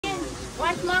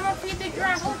Watch Mama feed the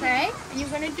giraffe, okay? And you're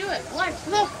gonna do it. Watch,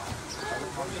 look.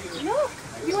 Look.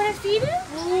 You wanna feed it?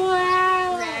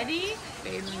 Wow. Ready?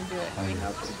 Babe, let me do it. Let me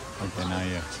help you. Okay, now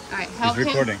yeah. All right, help him. It's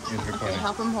recording. It's recording. Okay,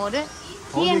 help him hold it.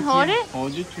 Kian, hold it.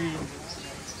 Hold the tree.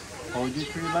 Hold the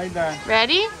tree like that.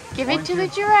 Ready? Give it to the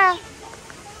giraffe.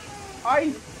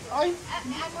 You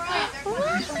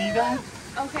see that?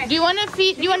 Okay. Do you want to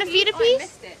feed? Do you want to feed a piece? I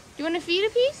missed it. Do you want to feed a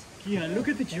piece? Kian, look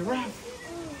at the giraffe.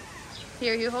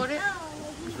 Here, you hold it.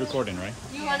 It's recording, right?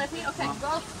 You want to feed? Okay,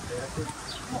 go.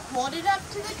 Hold it up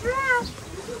to the giraffe.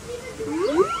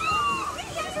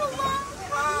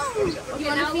 You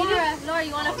want to feed it? Laura,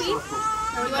 you want to feed? You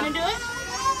want to do it?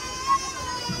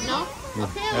 No?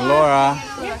 Okay, Hey, Laura.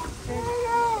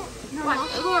 What?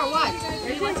 Laura, what?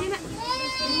 Are you watching that?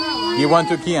 Give one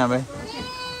to Kian, babe.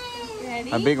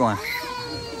 Ready? A big one.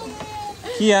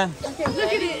 Kian. Okay,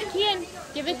 look at it. Kian,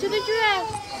 give it to the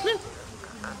giraffe. Look.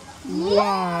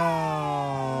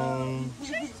 Wow.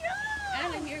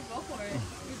 Anna, here, go for it.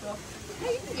 Here, go.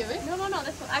 Hey, you can give it. No,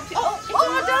 this one. Actually,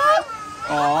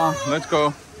 Oh, let's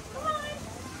go.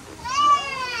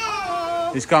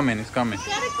 It's coming. It's coming. It's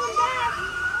gotta come back.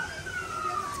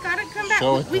 It's gotta come back.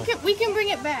 Show it. We can bring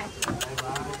it back.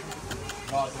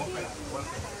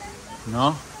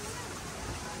 No.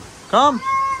 Come.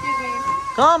 Excuse me.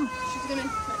 Come. She's gonna.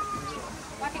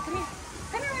 Rocket, come here.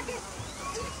 Come here, Rocket.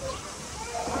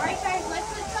 All right, guys, let's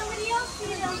let somebody else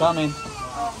feed them. Coming.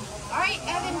 All right,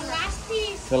 Evan, last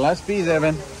piece. The last piece,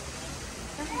 Evan. All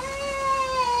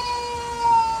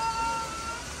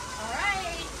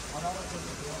right.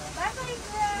 Bye-bye,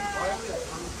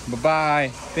 girl. Bye-bye.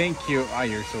 Thank you. Oh,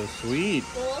 you're so sweet.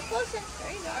 Go a little closer.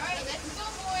 There you go. All right, let's go,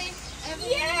 boys. Evan.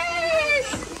 Yes!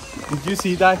 Did you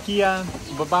see that, Kian?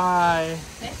 Bye-bye.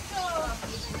 Let's go. All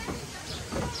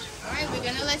right, we're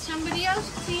gonna let somebody else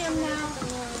see him now.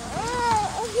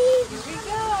 Oh, here we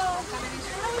go.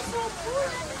 That was so cool.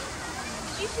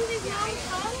 Did you see this nice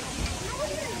song?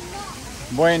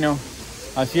 Bueno,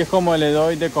 así es como le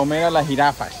doy de comer a las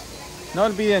jirafas. No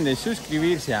olviden de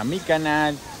suscribirse a mi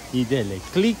canal y darle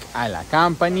click a la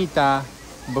campanita.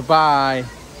 Bye-bye.